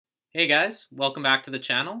Hey guys, welcome back to the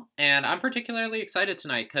channel, and I'm particularly excited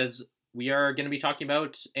tonight because we are going to be talking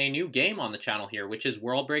about a new game on the channel here, which is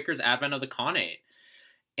Worldbreakers Advent of the Khanate.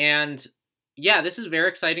 And yeah, this is very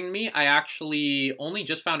exciting to me. I actually only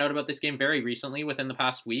just found out about this game very recently, within the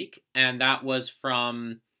past week, and that was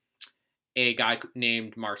from a guy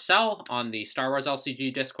named Marcel on the Star Wars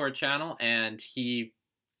LCG Discord channel, and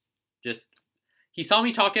just he saw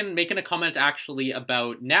me making a comment actually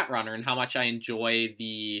about Netrunner and how much I enjoy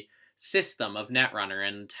the system of Netrunner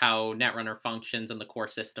and how Netrunner functions and the core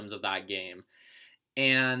systems of that game.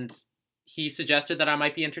 And he suggested that I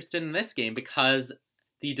might be interested in this game because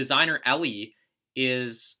the designer Ellie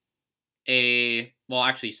is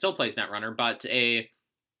actually he still plays Netrunner, but a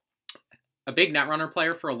big Netrunner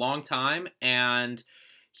player for a long time, and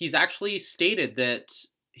he's actually stated that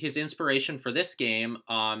his inspiration for this game,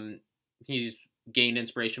 he's gained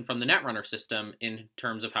inspiration from the Netrunner system in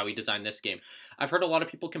terms of how he designed this game. I've heard a lot of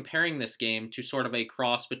people comparing this game to sort of a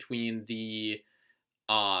cross between the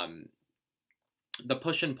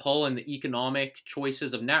push and pull and the economic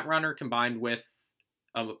choices of Netrunner combined with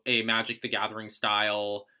a Magic the Gathering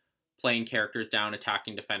style playing characters down,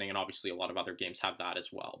 attacking, defending, and obviously a lot of other games have that as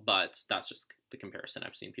well, but that's just the comparison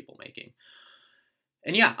I've seen people making.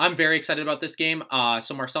 And yeah, I'm very excited about this game.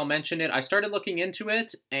 So Marcel mentioned it. I started looking into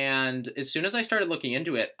it, and as soon as I started looking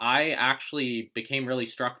into it, I actually became really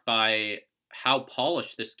struck by how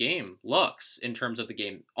polished this game looks in terms of the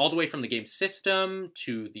game, all the way from the game system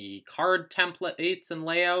to the card templates and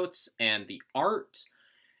layouts and the art.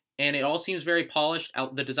 And it all seems very polished.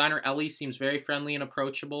 The designer Ellie seems very friendly and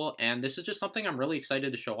approachable, and this is just something I'm really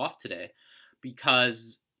excited to show off today.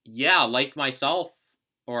 Because, yeah, like myself,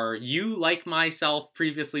 or you, like myself,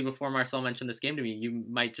 previously before Marcel mentioned this game to me, you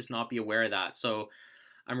might just not be aware of that. So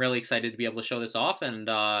I'm really excited to be able to show this off, and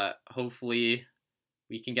hopefully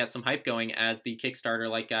we can get some hype going, as the Kickstarter,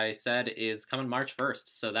 like I said, is coming March 1st.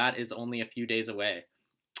 So that is only a few days away.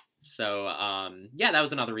 So, yeah, that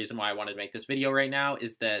was another reason why I wanted to make this video right now,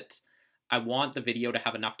 is that I want the video to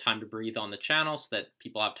have enough time to breathe on the channel so that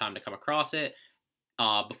people have time to come across it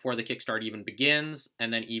before the Kickstarter even begins,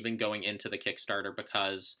 and then even going into the Kickstarter,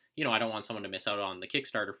 because, you know, I don't want someone to miss out on the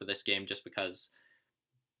Kickstarter for this game just because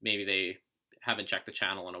maybe they haven't checked the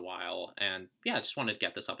channel in a while. And yeah, I just wanted to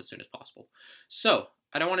get this up as soon as possible. So,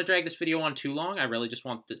 I don't want to drag this video on too long. I really just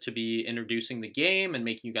want it to be introducing the game and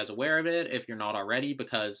making you guys aware of it if you're not already,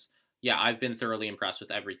 because, yeah, I've been thoroughly impressed with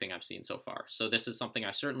everything I've seen so far. So this is something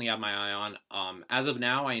I certainly have my eye on. As of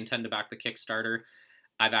now, I intend to back the Kickstarter.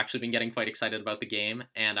 I've actually been getting quite excited about the game,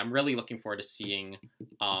 and I'm really looking forward to seeing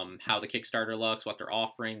how the Kickstarter looks, what they're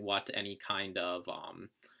offering, what any kind of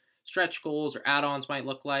stretch goals or add-ons might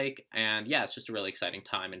look like. And yeah, it's just a really exciting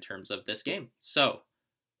time in terms of this game. So,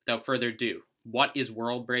 without further ado, what is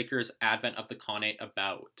Worldbreakers Advent of the Khanate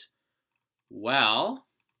about? Well,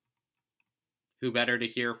 who better to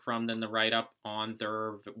hear from than the write-up on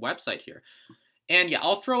their website here. And yeah,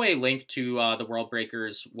 I'll throw a link to the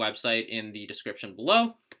Worldbreakers website in the description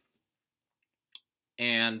below.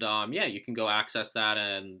 And yeah, you can go access that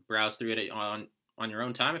and browse through it on your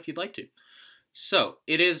own time if you'd like to. So,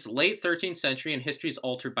 it is late 13th century, and history is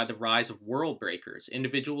altered by the rise of Worldbreakers,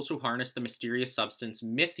 individuals who harness the mysterious substance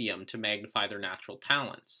mythium to magnify their natural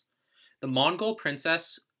talents. The Mongol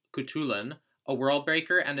princess Kutulan, a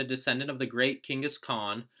Worldbreaker and a descendant of the great Genghis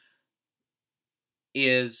Khan,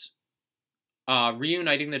 is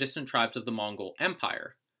reuniting the distant tribes of the Mongol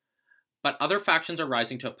Empire. But other factions are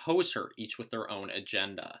rising to oppose her, each with their own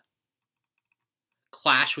agenda.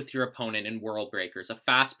 Clash with your opponent in Worldbreakers, a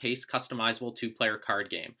fast-paced, customizable two-player card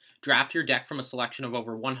game. Draft your deck from a selection of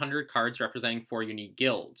over 100 cards representing 4 unique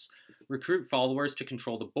guilds. Recruit followers to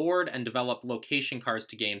control the board, and develop location cards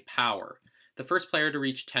to gain power. The first player to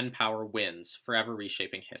reach 10 power wins, forever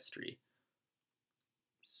reshaping history.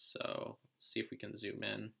 So, let's see if we can zoom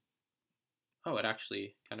in. Oh, it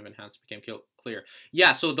actually kind of enhanced, became clear.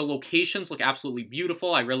 Yeah, so the locations look absolutely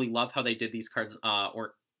beautiful. I really love how they did these cards,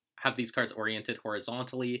 or have these cards oriented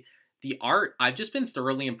horizontally. The art, I've just been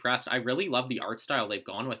thoroughly impressed. I really love the art style they've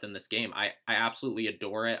gone with in this game. I absolutely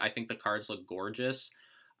adore it. I think the cards look gorgeous.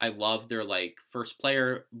 I love their, like, first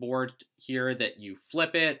player board here, that you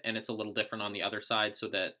flip it, and it's a little different on the other side, so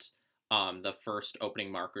that the first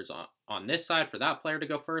opening marker's on this side for that player to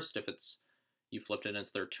go first. If it's you flipped it and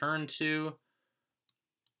it's their turn to.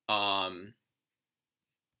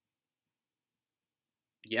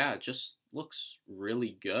 Yeah, it just looks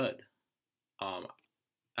really good. I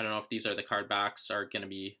don't know if these are the card backs are going to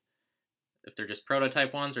be, if they're just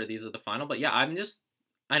prototype ones or these are the final. But yeah, I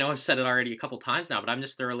know I've said it already a couple times now, but I'm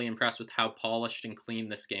just thoroughly impressed with how polished and clean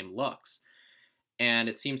this game looks. and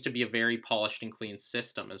it seems to be a very polished and clean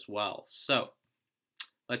system as well. So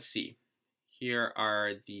let's see. Here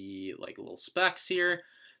are the little specs here.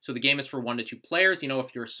 So the game is for 1 to 2 players. You know,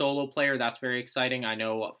 if you're a solo player, that's very exciting. I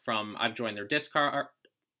know I've joined their Discord.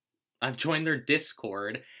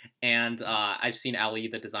 And I've seen Ellie,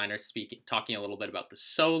 the designer, talking a little bit about the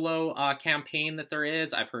solo campaign that there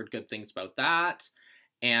is. I've heard good things about that.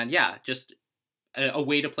 And yeah, just a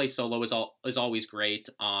way to play solo is always great,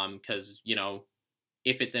 because, you know,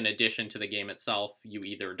 if it's in addition to the game itself, you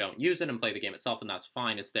either don't use it and play the game itself, and that's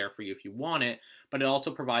fine. It's there for you if you want it. But it also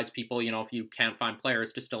provides people, you know, if you can't find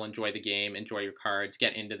players, to still enjoy the game, enjoy your cards,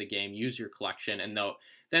 get into the game, use your collection. And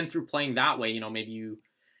then through playing that way, you know, maybe you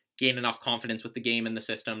gain enough confidence with the game and the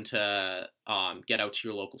system to get out to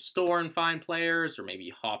your local store and find players, or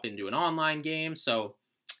maybe hop into an online game. So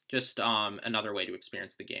just another way to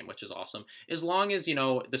experience the game, which is awesome. As long as, you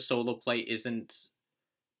know, the solo play isn't...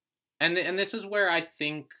 And this is where I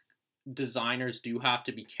think designers do have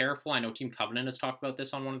to be careful. I know Team Covenant has talked about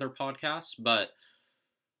this on one of their podcasts, but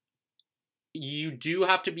you do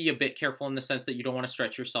have to be a bit careful in the sense that you don't want to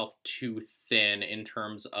stretch yourself too thin in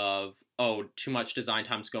terms of, oh, too much design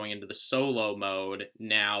time's going into the solo mode.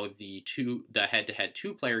 Now the head-to-head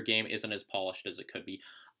 2-player game isn't as polished as it could be.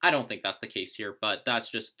 I don't think that's the case here, but that's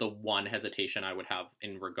just the one hesitation I would have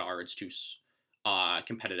in regards to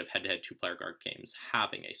competitive head-to-head 2-player card games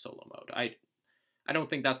having a solo mode. I don't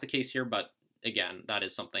think that's the case here, but again, that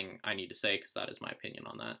is something I need to say because that is my opinion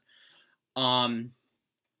on that.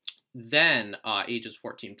 Then ages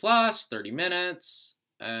 14 plus, 30 minutes,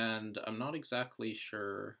 and I'm not exactly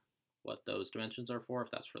sure what those dimensions are for, if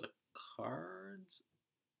that's for the cards.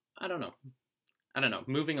 I don't know.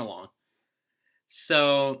 Moving along.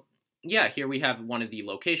 So yeah, here we have one of the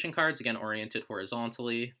location cards, again, oriented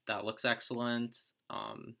horizontally. That looks excellent.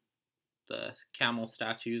 The camel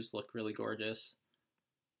statues look really gorgeous.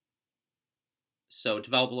 So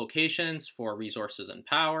develop locations for resources and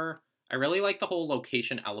power. I really like the whole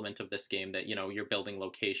location element of this game, that, you know, you're building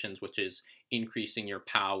locations, which is increasing your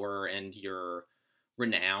power and your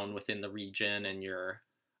renown within the region, and you're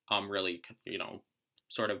really, you know,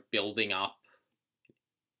 sort of building up,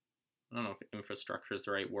 I don't know if infrastructure is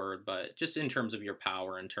the right word, but just in terms of your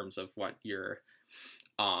power, in terms of what your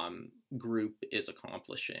group is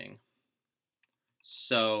accomplishing.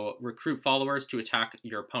 So recruit followers to attack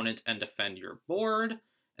your opponent and defend your board.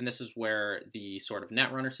 And this is where the sort of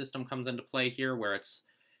netrunner system comes into play here, where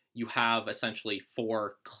you have essentially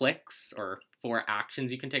 4 clicks or 4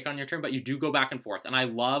 actions you can take on your turn, but you do go back and forth. And I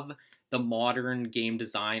love the modern game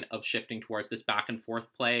design of shifting towards this back and forth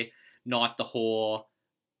play, not the whole,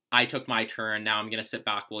 I took my turn, now I'm going to sit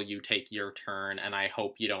back while you take your turn, and I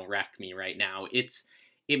hope you don't wreck me right now. It's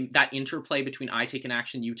that interplay between I take an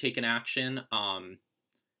action, you take an action,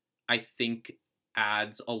 I think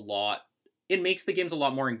adds a lot. It makes the games a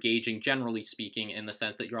lot more engaging, generally speaking, in the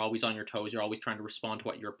sense that you're always on your toes, you're always trying to respond to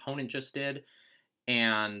what your opponent just did,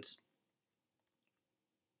 and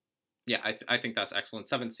yeah, I think that's excellent.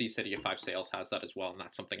 7 Sea City of 5 Sails has that as well, and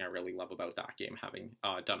that's something I really love about that game, having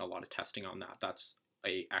done a lot of testing on that. That's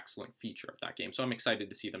an excellent feature of that game, so I'm excited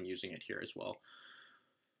to see them using it here as well.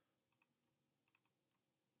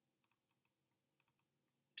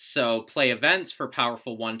 So play events for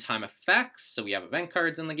powerful one-time effects. So we have event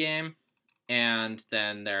cards in the game, and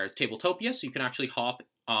then there's Tabletopia, so you can actually hop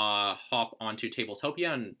onto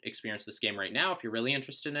Tabletopia and experience this game right now. If you're really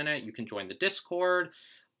interested in it, you can join the Discord.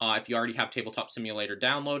 If you already have Tabletop Simulator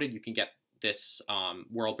downloaded, you can get this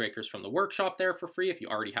Worldbreakers from the workshop there for free if you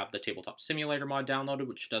already have the Tabletop Simulator mod downloaded,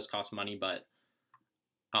 which does cost money, but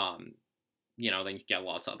you know, then you get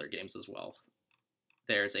lots of other games as well.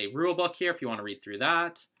 There's a rule book here if you want to read through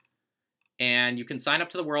that. And you can sign up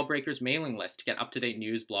to the Worldbreakers mailing list to get up-to-date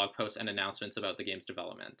news, blog posts, and announcements about the game's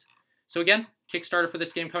development. So again, Kickstarter for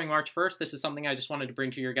this game coming March 1st. This is something I just wanted to bring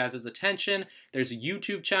to your guys' attention. There's a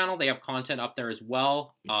YouTube channel. They have content up there as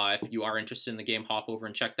well. If you are interested in the game, hop over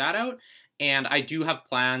and check that out. And I do have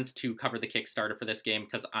plans to cover the Kickstarter for this game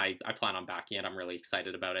because I plan on backing it. I'm really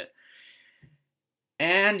excited about it.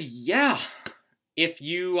 And yeah, if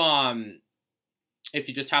you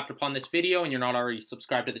just happened upon this video and you're not already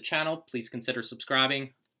subscribed to the channel, please consider subscribing.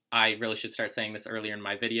 I really should start saying this earlier in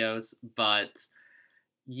my videos, but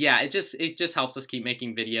yeah, it just helps us keep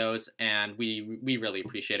making videos, and we really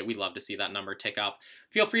appreciate it. We love to see that number tick up.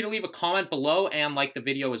 Feel free to leave a comment below and like the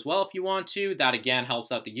video as well if you want to. That again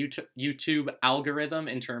helps out the YouTube algorithm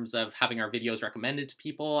in terms of having our videos recommended to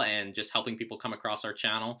people and just helping people come across our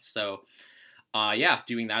channel. So yeah,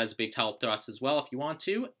 doing that is a big help to us as well if you want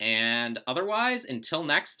to. And otherwise, until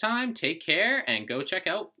next time, take care and go check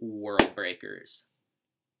out Worldbreakers.